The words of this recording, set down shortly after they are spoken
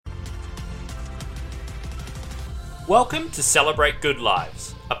Welcome to Celebrate Good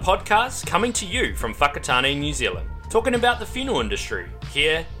Lives, a podcast coming to you from Whakatane, New Zealand, talking about the funeral industry,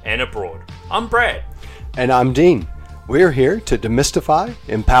 here and abroad. I'm Brad. And I'm Dean. We're here to demystify,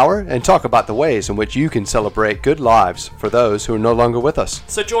 empower, and talk about the ways in which you can celebrate good lives for those who are no longer with us.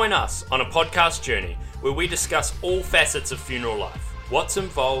 So join us on a podcast journey where we discuss all facets of funeral life, what's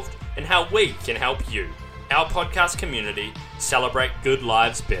involved, and how we can help you, our podcast community, celebrate good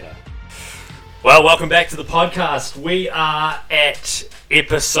lives better. Well, welcome back to the podcast. We are at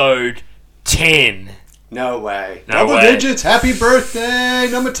episode 10. No way. No Double way. digits. Happy birthday,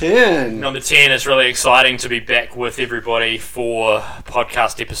 number 10. Number 10 is really exciting to be back with everybody for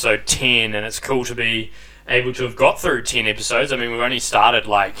podcast episode 10, and it's cool to be able to have got through 10 episodes. I mean, we've only started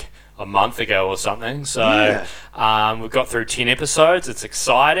like a month ago or something, so we've got through 10 episodes. It's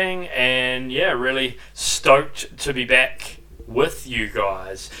exciting, and yeah, really stoked to be back with you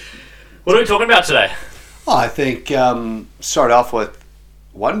guys. What are we talking about today? Well, I think start off with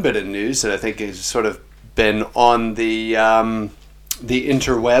one bit of news that I think has sort of been on the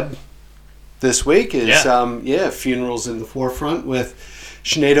interweb this week is funerals in the forefront with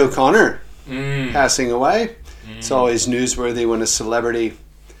Sinead O'Connor passing away. It's always newsworthy when a celebrity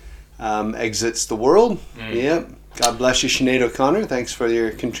exits the world. Yeah. God bless you, Sinead O'Connor. Thanks for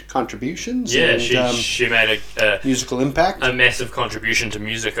your contributions. Yeah, and, she made a musical impact. A massive contribution to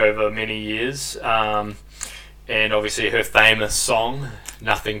music over many years. And obviously her famous song,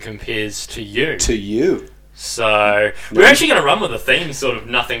 Nothing Compares to You. To You. So we're actually going to run with the theme sort of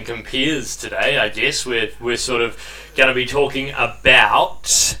Nothing Compares today, I guess. We're sort of going to be talking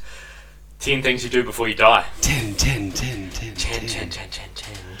about 10 things you do before you die. 10.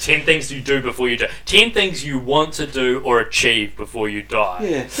 10 things you do before you die. 10 things you want to do or achieve before you die.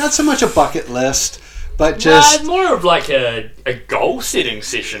 Yeah, not so much a bucket list, but just... more of like a goal-setting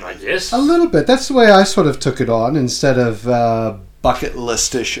session, I guess. A little bit. That's the way I sort of took it on, instead of bucket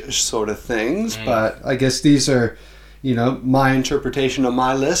list-ish sort of things. But I guess these are, my interpretation of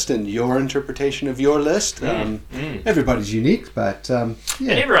my list and your interpretation of your list. Everybody's unique, but And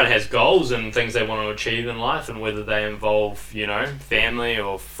everyone has goals and things they want to achieve in life, and whether they involve, family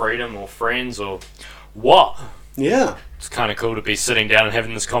or freedom or friends or what. Yeah. It's kind of cool to be sitting down and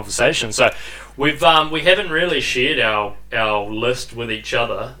having this conversation. So we haven't really shared our list with each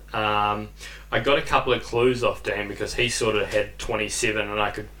other. I got a couple of clues off Dan because he sort of had 27 and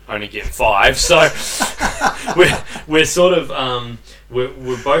I could only get 5. So we're sort of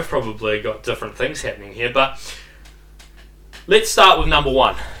we've both probably got different things happening here. But let's start with number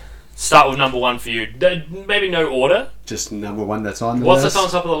 1. Start with number 1 for you. Maybe no order. Just number 1 that's on the list. list.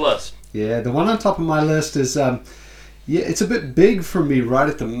 What's on top of the list? Yeah, the one on top of my list is... it's a bit big for me right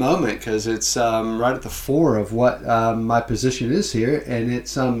at the moment because it's right at the fore of what my position is here, and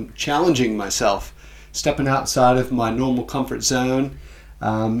it's challenging myself, stepping outside of my normal comfort zone.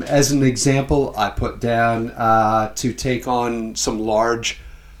 As an example, I put down to take on some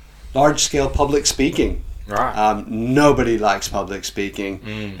large-scale public speaking. Right. Nobody likes public speaking.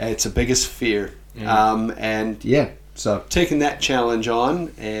 It's the biggest fear. So taking that challenge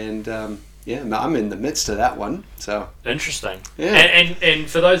on and... I'm in the midst of that one. So interesting. Yeah. And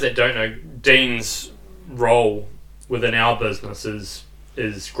for those that don't know, Dean's role within our business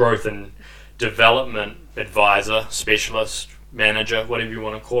is growth and development advisor, specialist, manager, whatever you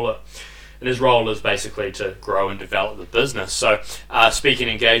want to call it. And his role is basically to grow and develop the business. So speaking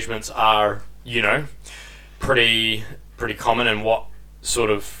engagements are, pretty common in what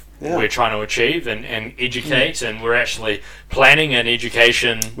sort of we're trying to achieve and educate, and we're actually planning an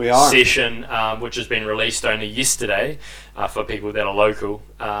education session which has been released only yesterday for people that are local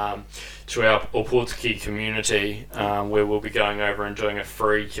to our Opotiki community, where we'll be going over and doing a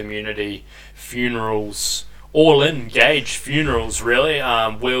free community funerals, all-in engaged funerals really,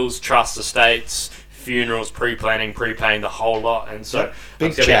 wills, trust, estates, funerals, pre-planning, prepaying, the whole lot. And so it's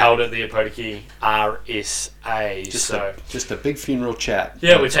going to be held at the Opotiki RSA. Just a big funeral chat.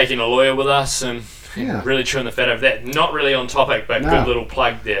 Yeah, we're taking a lawyer with us and really chewing the fat over that. Not really on topic, but good little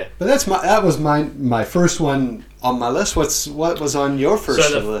plug there. But that was my first one on my list. What was on your first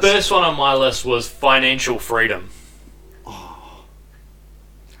list? So the first one on my list was financial freedom.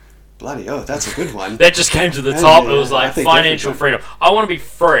 Bloody that's a good one. That just came to the top. It was like financial freedom. I want to be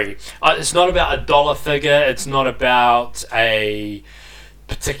free. It's not about a dollar figure. It's not about a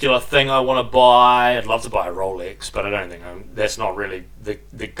particular thing I want to buy. I'd love to buy a Rolex, but I don't think that's not really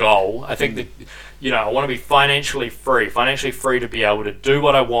the goal. I think that I want to be financially free to be able to do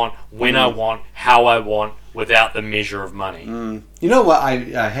what I want, when I want, how I want, without the measure of money. You know what?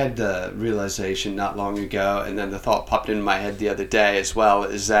 I had the realization not long ago, and then the thought popped in my head the other day as well,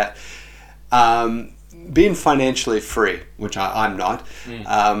 is that being financially free, which I'm not.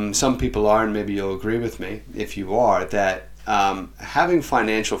 Some people are, and maybe you'll agree with me if you are, that having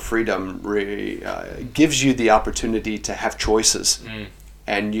financial freedom really gives you the opportunity to have choices.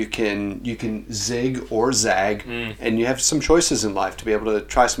 And you can zig or zag, and you have some choices in life to be able to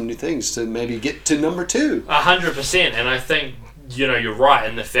try some new things to maybe get to number 2. 100%, and I think you're right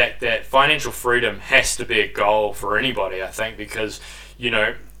in the fact that financial freedom has to be a goal for anybody. I think because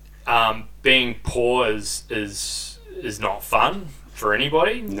being poor is not fun for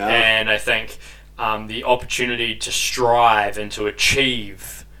anybody, and I think the opportunity to strive and to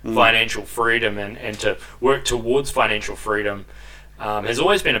achieve financial freedom and to work towards financial freedom has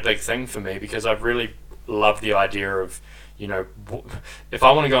always been a big thing for me, because I've really loved the idea of, if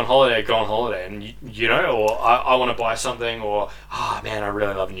I want to go on holiday, and or I want to buy something, or man, I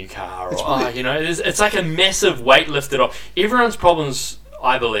really love a new car, or it's like a massive weight lifted off. Everyone's problems,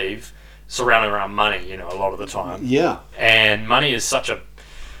 I believe, surrounding around money, a lot of the time. Yeah. And money is such a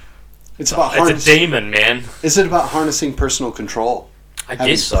it's a demon, man. Is it about harnessing personal control? I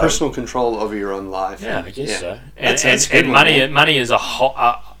guess so. Personal control over your own life. Yeah, I guess so. And money is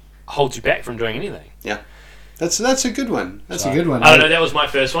holds you back from doing anything. Yeah. That's a good one. A good one. I don't know, that was my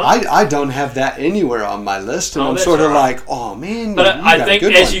first one. I don't have that anywhere on my list, and I'm sort of like, oh man. But I think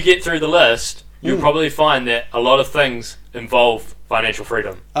as you get through the list, you'll probably find that a lot of things involve financial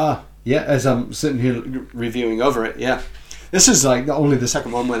freedom. Yeah, as I'm sitting here reviewing over it, yeah. This is like only the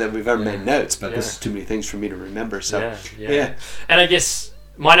second one that we've ever made notes, but this is too many things for me to remember. So yeah. And I guess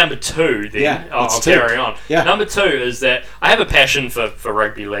my number 2 then, I'll carry on. Yeah. Number 2 is that I have a passion for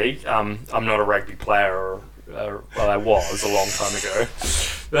rugby league. I'm not a rugby player, well, I was a long time ago.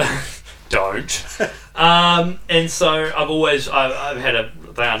 Don't. And so I've had a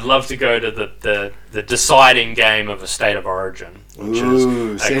thing. I'd love to go to the deciding game of a state of origin, which is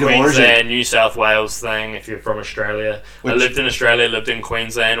a Queensland, New South Wales thing. If you're from Australia, I lived in Australia, lived in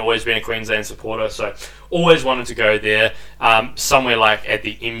Queensland, always been a Queensland supporter, so always wanted to go there. Somewhere like at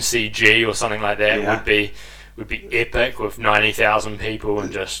the MCG or something like that would be epic, with 90,000 people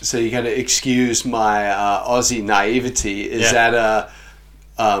and just. So you got to excuse my Aussie naivety. Is that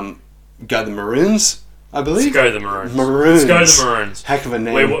go the Maroons? I believe. Let's go the Maroons. Maroons. Let's go the Maroons. Heck of a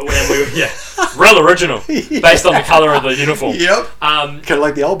name. Real original, based on the colour of the uniform. Yep. Kind of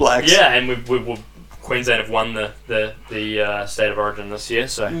like the All Blacks. Yeah, and Queensland have won the state of origin this year,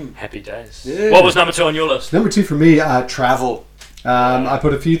 so happy days. Yeah. What was number 2 on your list? Number 2 for me, travel. I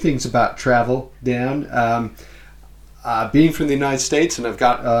put a few things about travel down. Being from the United States, and I've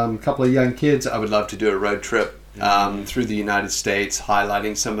got a couple of young kids, I would love to do a road trip through the United States,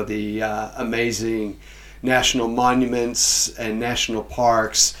 highlighting some of the amazing national monuments and national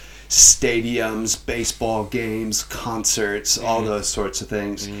parks, stadiums, baseball games, concerts, all those sorts of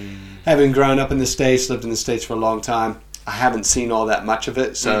things. Having grown up in the States, lived in the States for a long time, I haven't seen all that much of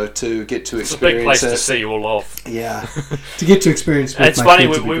it, so to get to experience it's a big place to see all off. Yeah. To get to experience with it's my funny,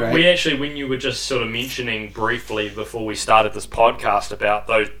 kids we actually, when you were just sort of mentioning briefly before we started this podcast about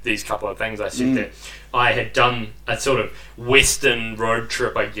these couple of things, I said that I had done a sort of western road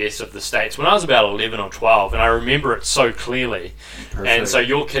trip, I guess, of the States when I was about 11 or 12, and I remember it so clearly. Perfect. And so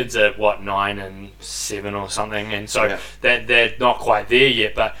your kids are, 9 and 7 or something, and so they're not quite there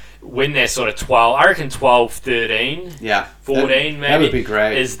yet, but when they're sort of 12, I reckon 12, 13, 14 maybe, that would be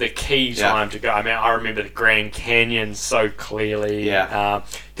great. Is the key time to go. I mean, I remember the Grand Canyon so clearly.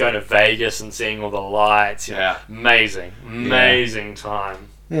 Going to Vegas and seeing all the lights. Amazing time.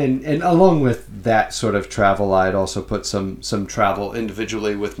 And along with that sort of travel, I'd also put some travel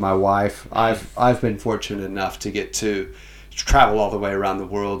individually with my wife. I've been fortunate enough to get to travel all the way around the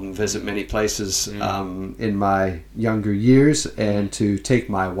world and visit many places in my younger years, and to take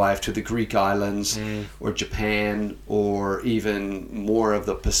my wife to the Greek islands or Japan or even more of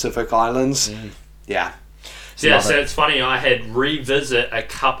the Pacific islands. So it's funny, I had revisit a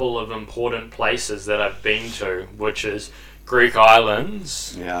couple of important places that I've been to, which is Greek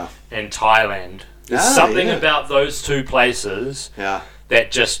islands and Thailand. There's something about those two places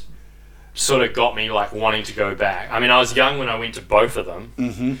that just sort of got me like wanting to go back. I mean, I was young when I went to both of them.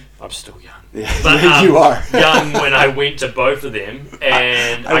 I'm still young. But, you are. young when I went to both of them.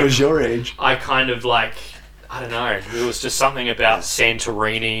 And I was your age. I kind of like, I don't know, there was just something about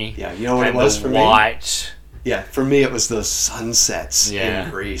Santorini. Yeah, you know what it was for white. me? Yeah, for me it was the sunsets in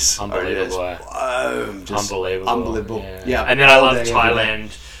Greece. Unbelievable. Unbelievable. Yeah. And then I love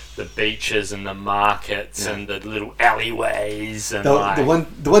Thailand. The beaches and the markets and the little alleyways and the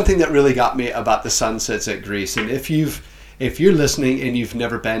one thing that really got me about the sunsets at Greece, and if you've if you're listening and you've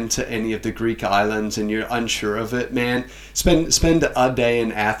never been to any of the Greek islands and you're unsure of it, man, spend a day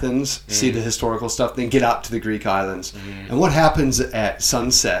in Athens, see the historical stuff, then get out to the Greek islands. And what happens at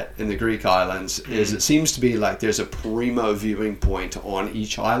sunset in the Greek islands is it seems to be like there's a primo viewing point on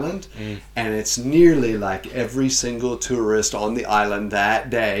each island, and it's nearly like every single tourist on the island that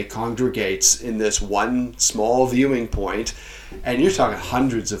day congregates in this one small viewing point, and you're talking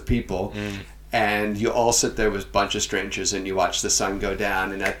hundreds of people. And you all sit there with a bunch of strangers and you watch the sun go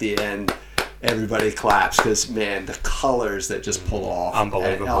down, and at the end everybody claps because, man, the colors that just pull off.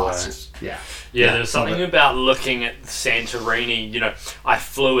 Unbelievable. Yeah, there's something about looking at Santorini. You know, I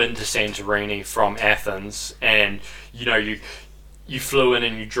flew into Santorini from Athens, and you know, you flew in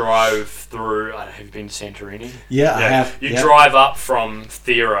and you drove through. Have you been to Santorini? Yeah, I have. You drive up from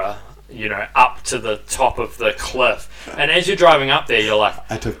Thera, you know, up to the top of the cliff. And as you're driving up there, you're like...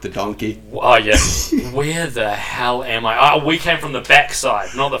 I took the donkey. Oh, yeah. Where the hell am I? We came from the back side,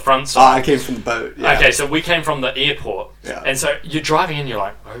 not the front side. I came from the boat, yeah. Okay, so we came from the airport. Yeah. And so you're driving in, you're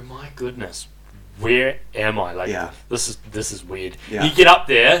like, oh my goodness, where am I? Like, yeah. This is weird. Yeah. You get up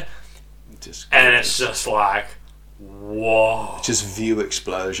there, and it's just like... Whoa. Just view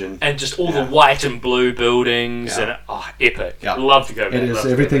explosion. And just all the white and blue buildings and epic. Yeah. Love to go back. It is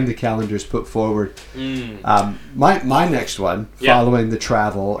everything the calendars put forward. My next one, following the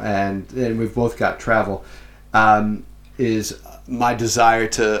travel, and we've both got travel, is my desire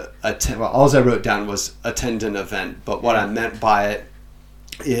to attend. Well, all I wrote down was attend an event, but what I meant by it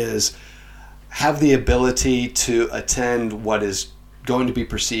is have the ability to attend what is going to be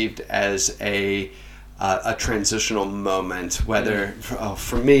perceived as a transitional moment. Whether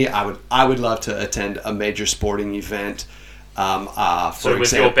for me, I would love to attend a major sporting event. So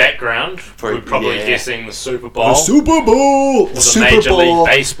with your background, we're probably guessing the Super Bowl. The Super Bowl! Or the Major League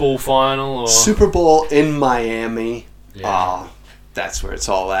Baseball final. Or... Super Bowl in Miami. Yeah. That's where it's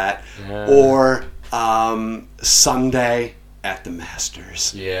all at. Yeah. Or Sunday at the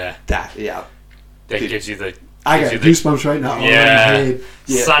Masters. Yeah. That gives you the... I got goosebumps right now. Yeah.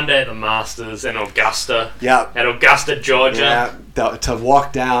 Sunday at the Masters in Augusta. Yeah. At Augusta, Georgia. Yeah. To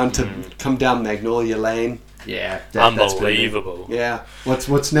walk down, to come down Magnolia Lane. Yeah. Unbelievable. Yeah.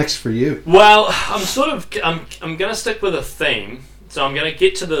 What's next for you? Well, I'm going to stick with a theme. So I'm going to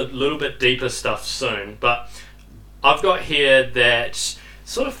get to the little bit deeper stuff soon. But I've got here that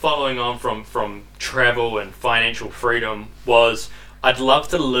sort of following on from travel and financial freedom was I'd love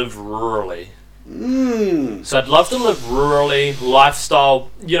to live rurally. So I'd love to live rurally,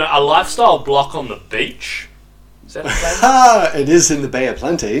 lifestyle, a lifestyle block on the beach. Is that okay? It is in the Bay of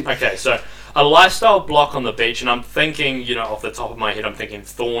Plenty. Okay, so a lifestyle block on the beach, and I'm thinking, off the top of my head, I'm thinking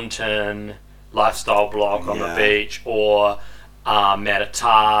Thornton, lifestyle block on the beach, or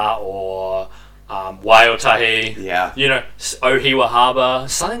Matata, or Waiotahi, Ohiwa Harbour,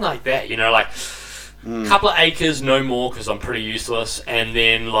 something like that, couple of acres, no more, because I'm pretty useless, and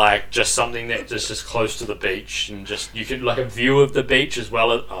then just something that just close to the beach, and just you could a view of the beach as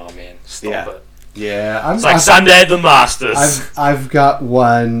well as stop it. Yeah, it's Sunday at the Masters. I've got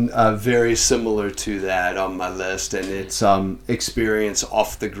one very similar to that on my list, and it's experience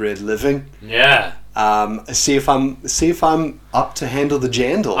off the grid living. Yeah. See if I'm up to handle the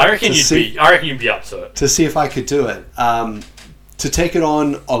jandal. I reckon you'd be up to it. To see if I could do it. To take it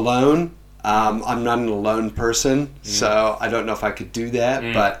on alone. I'm not an alone person, so I don't know if I could do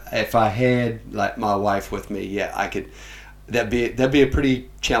that. But if I had my wife with me, I could. That'd be a pretty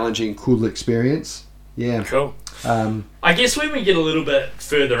challenging, cool experience. Yeah, cool. I guess when we get a little bit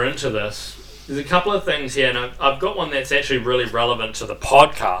further into this, there's a couple of things here, and I've got one that's actually really relevant to the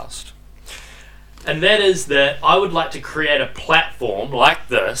podcast, and that is that I would like to create a platform like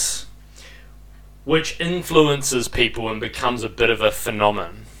this, which influences people and becomes a bit of a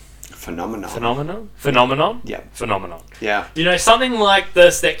phenomenon. Phenomenon? Yeah. Phenomenon. Yeah. Something like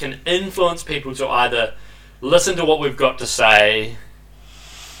this that can influence people to either listen to what we've got to say.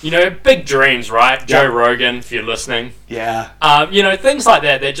 Big dreams, right? Joe Rogan, if you're listening. Yeah. Things like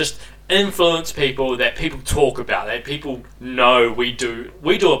that just influence people, that people talk about, that people know we do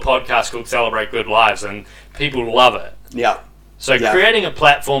a podcast called Celebrate Good Lives, and people love it. Yeah. So creating a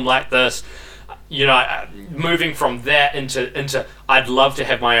platform like this, moving from that into I'd love to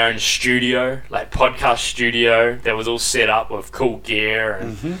have my own studio, podcast studio that was all set up with cool gear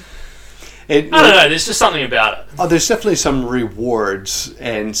and I don't know, there's just something about it. Oh, there's definitely some rewards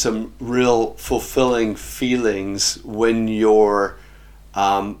and some real fulfilling feelings when you're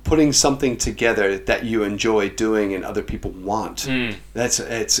putting something together that you enjoy doing and other people want.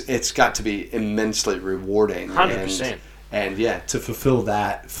 It's got to be immensely rewarding. 100%. And to fulfill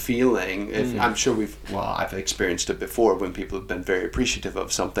that feeling, I'm sure I've experienced it before when people have been very appreciative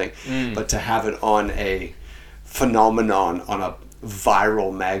of something, but to have it on a phenomenon, on a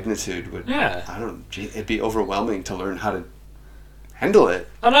viral magnitude it'd be overwhelming to learn how to handle it.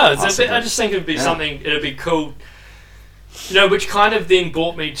 I know, I just think it'd be it'd be cool, which kind of then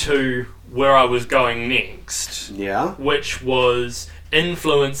brought me to where I was going next. Yeah. Which was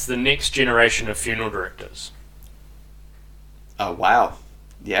influence the next generation of funeral directors. Oh, wow.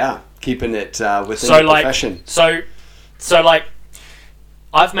 Yeah. Keeping it within the profession. So,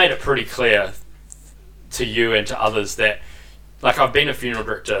 I've made it pretty clear to you and to others that, I've been a funeral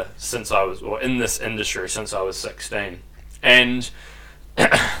director in this industry since I was 16. And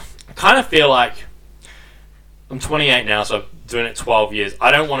I kind of feel like I'm 28 now, so I'm doing it 12 years.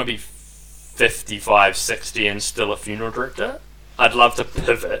 I don't want to be 55, 60 and still a funeral director. I'd love to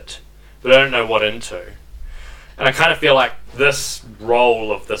pivot, but I don't know what into. And I kind of feel like this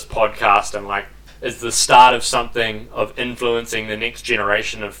role of this podcast is the start of something of influencing the next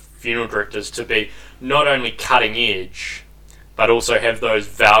generation of funeral directors to be not only cutting edge, but also have those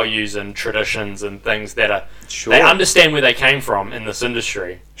values and traditions and things that are they understand where they came from in this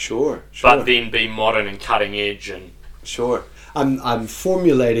industry. Sure. But then be modern and cutting edge and sure. I'm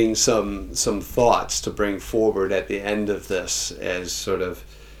formulating some thoughts to bring forward at the end of this as sort of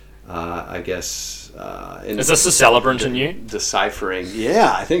I guess. Is this a celebrant in you? Deciphering.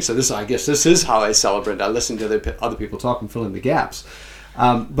 Yeah, I think so. I guess this is how I celebrate. I listen to other people talk and fill in the gaps.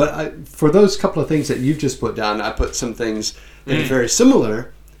 But for those couple of things that you've just put down, I put some things that are very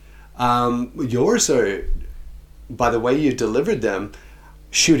similar. Yours are, by the way you delivered them,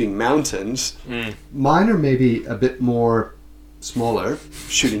 shooting mountains. Mine are maybe a bit more smaller,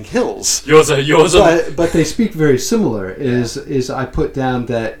 shooting hills. Yours are. But they speak very similar. Is I put down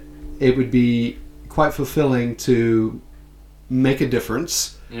that it would be quite fulfilling to make a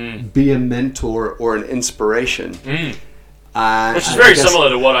difference, be a mentor or an inspiration. Which is very similar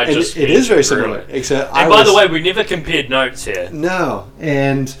to what I just mentioned. It is very similar. Except by the way, we never compared notes here. No.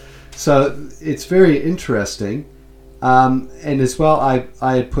 And so it's very interesting. And as well,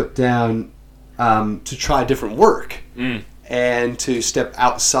 I had put down to try different work and to step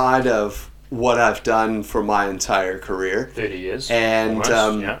outside of what I've done for my entire career. 30 years. And,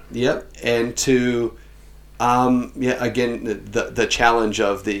 and to, again, the challenge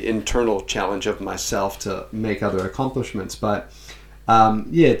of the internal challenge of myself to make other accomplishments. But,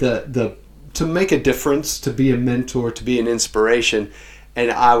 to make a difference, to be a mentor, to be an inspiration.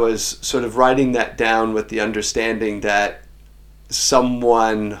 And I was sort of writing that down with the understanding that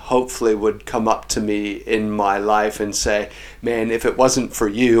someone hopefully would come up to me in my life and say, man, if it wasn't for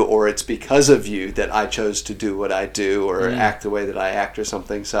you, or it's because of you that I chose to do what I do or act the way that I act or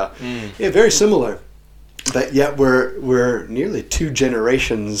something. So very similar, but yet we're nearly 2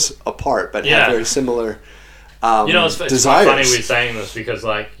 generations apart, but have very similar it's desires. Funny we're saying this because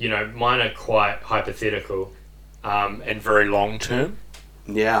mine are quite hypothetical and very long term.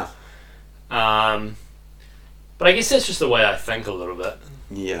 But I guess that's just the way I think a little bit.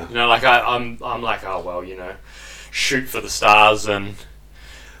 Yeah. I'm like, oh well, shoot for the stars, and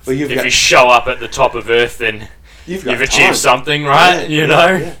if you show up at the top of Earth, then you've achieved something, right?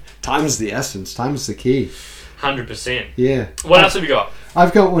 Yeah. Time's the essence. Time's the key. 100%. Yeah. What else have you got?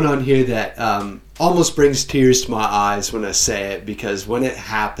 I've got one on here that almost brings tears to my eyes when I say it, because when it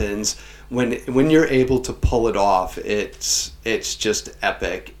happens, when you're able to pull it off, it's just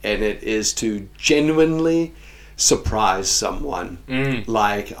epic, and it is to genuinely surprise someone.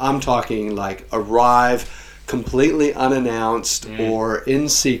 I'm talking arrive completely unannounced or in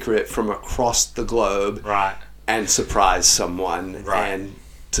secret from across the globe, right, and surprise someone, right, and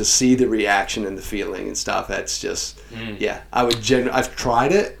to see the reaction and the feeling and stuff. That's just I've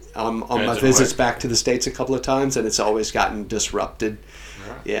tried it on my visits back to the States a couple of times, and it's always gotten disrupted.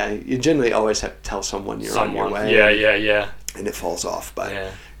 Right. You generally always have to tell someone you're on your way. And it falls off, but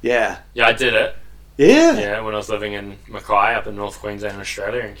I did it. Yeah, when I was living in Mackay up in North Queensland,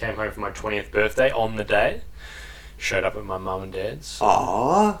 Australia, and came home for my 20th birthday on the day. Showed up at my mum and dad's.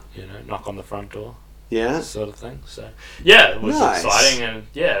 Aww. Knock on the front door. Yeah. Sort of thing. So, it was exciting, and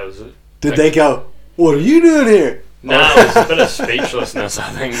it was... Did they go, what are you doing here? No, it was a bit of speechlessness, I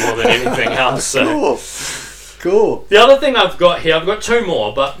think, more than anything else. So. Cool. The other thing I've got here, I've got 2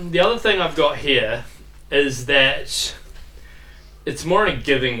 more, but the other thing I've got here is that... It's more in a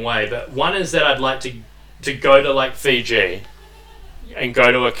giving way, but one is that I'd like to go to Fiji and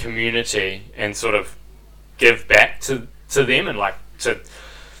go to a community and sort of give back to them, and a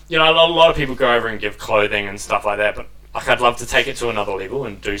lot of people go over and give clothing and stuff like that, but I'd love to take it to another level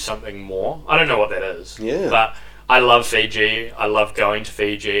and do something more. I don't know what that is, but I love Fiji. I love going to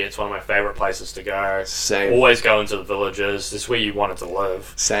Fiji. It's one of my favourite places to go. Same. Always go into the villages. It's where you wanted to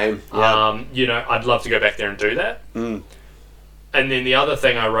live. Same. Yeah. I'd love to go back there and do that. And then the other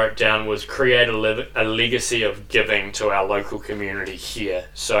thing I wrote down was create a legacy of giving to our local community here.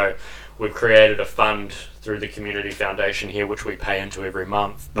 So we've created a fund through the Community Foundation here, which we pay into every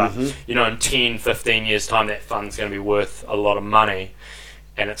month. But, in 10, 15 years' time, that fund's going to be worth a lot of money,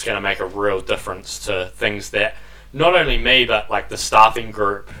 and it's going to make a real difference to things that not only me, but like the staffing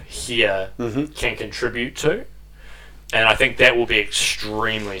group here can contribute to. And I think that will be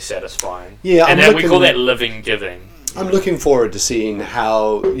extremely satisfying. Yeah, and we call that living giving. I'm looking forward to seeing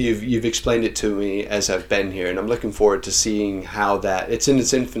how you've explained it to me as I've been here, and I'm looking forward to seeing how that it's in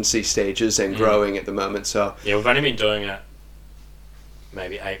its infancy stages and growing at the moment. So yeah, we've only been doing it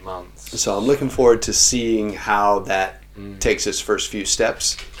maybe 8 months. So I'm looking forward to seeing how that takes its first few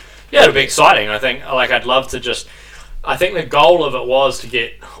steps. Yeah, it'll be exciting. I think I'd love to I think the goal of it was to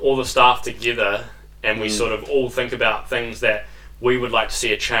get all the staff together and we sort of all think about things that we would like to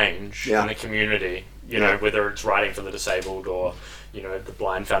see a change in the community. Whether it's writing for the disabled or, the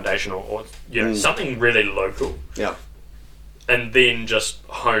Blind Foundation or something really local. Yeah. And then just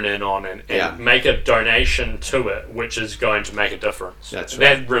hone in on and make a donation to it, which is going to make a difference. That's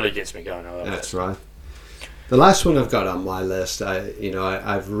right. That really gets me going. That's right. The last one I've got on my list,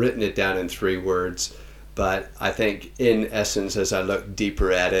 I've written it down in 3 words, but I think in essence, as I look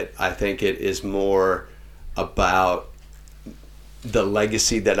deeper at it, I think it is more about the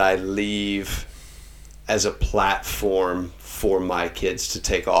legacy that I leave as a platform for my kids to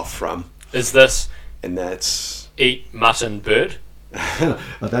take off from. Is this? And that's eat mutton bird?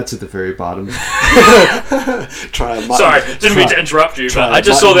 That's at the very bottom. Try a mutton. Sorry, didn't mean to interrupt you, but I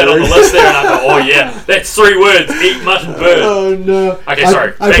just saw that on the list there and I thought, oh yeah, that's 3 words, eat mutton bird. Oh no. Okay,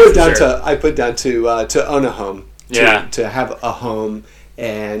 sorry. I put down to own a home. To have a home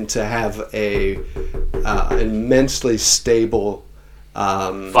and to have a immensely stable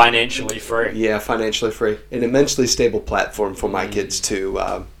financially free. Yeah, financially free. An immensely stable platform for my kids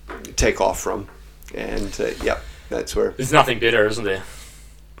to take off from. And that's where... There's nothing better, isn't there?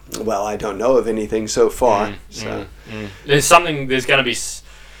 Well, I don't know of anything so far. There's going to be...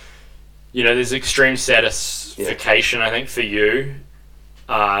 there's extreme satisfaction, I think, for you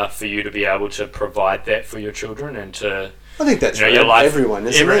to be able to provide that for your children and to... I think that's right. Your life, everyone,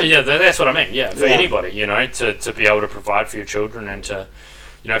 isn't it? Yeah, that's what I mean. Yeah, for anybody, to be able to provide for your children and to,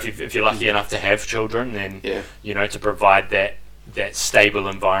 if you're lucky enough to have children, then to provide that stable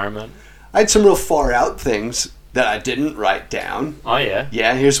environment. I had some real far out things that I didn't write down. Oh yeah.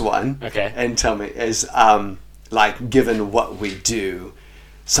 Yeah, here's one. Okay. And tell me, given what we do,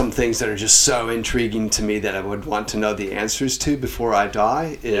 some things that are just so intriguing to me that I would want to know the answers to before I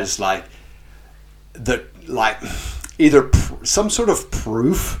die is either some sort of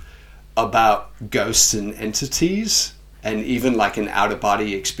proof about ghosts and entities, and even like an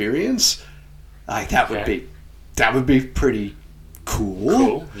out-of-body experience. That would be pretty cool.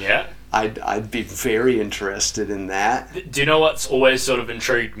 Cool. Yeah. I'd be very interested in that. Do you know what's always sort of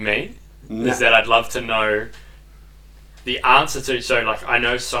intrigued me? Is that I'd love to know the answer to. So I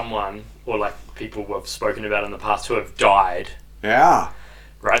know someone or people we've spoken about in the past who have died. Yeah.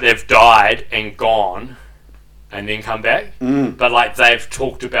 Right. They've died and gone. And then come back, but they've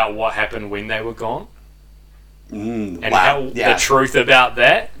talked about what happened when they were gone, and the truth about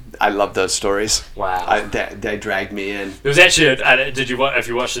that. I love those stories. Wow, they dragged me in. There was actually, if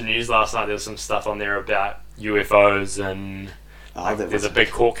you watched the news last night, there was some stuff on there about UFOs and there's a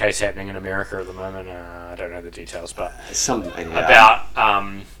big court case happening in America at the moment. I don't know the details, but about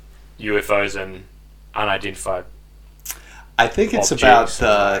UFOs and unidentified. I think it's about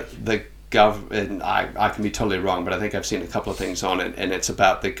the government. I can be totally wrong, but I think I've seen a couple of things on it, and it's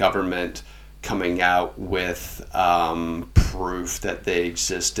about the government coming out with proof that they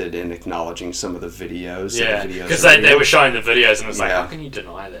existed and acknowledging some of the videos. Yeah, because they were showing the videos, and it's how can you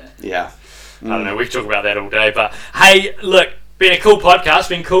deny that? Yeah. I don't know, we could talk about that all day, but hey, look, been a cool podcast,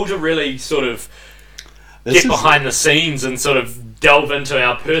 been cool to really sort of get behind the scenes and sort of delve into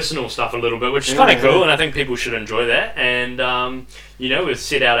our personal stuff a little bit, which is kind of cool, and I think people should enjoy that. And we've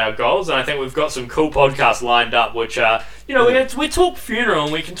set out our goals, and I think we've got some cool podcasts lined up, which we talk funeral,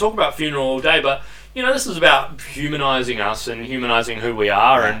 and we can talk about funeral all day, but this is about humanizing us and humanizing who we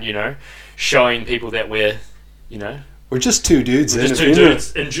are, and showing people that we're just two dudes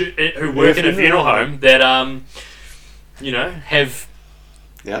who work in a funeral home that have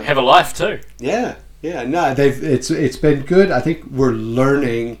a life too. Yeah, no, it's been good. I think we're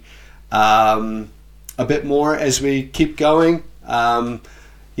learning a bit more as we keep going.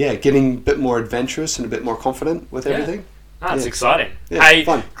 getting a bit more adventurous and a bit more confident with everything. That's exciting. Yeah, hey,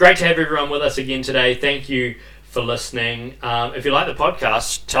 fun. Great to have everyone with us again today. Thank you for listening. If you like the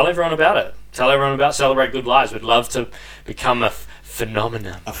podcast, tell everyone about it. Tell everyone about Celebrate Good Lives. We'd love to become a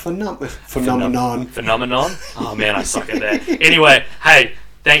phenomenon. A phenomenon. Phenomenon? Oh man, I suck at that. Anyway, hey,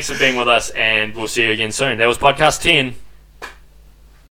 thanks for being with us, and we'll see you again soon. That was podcast 10.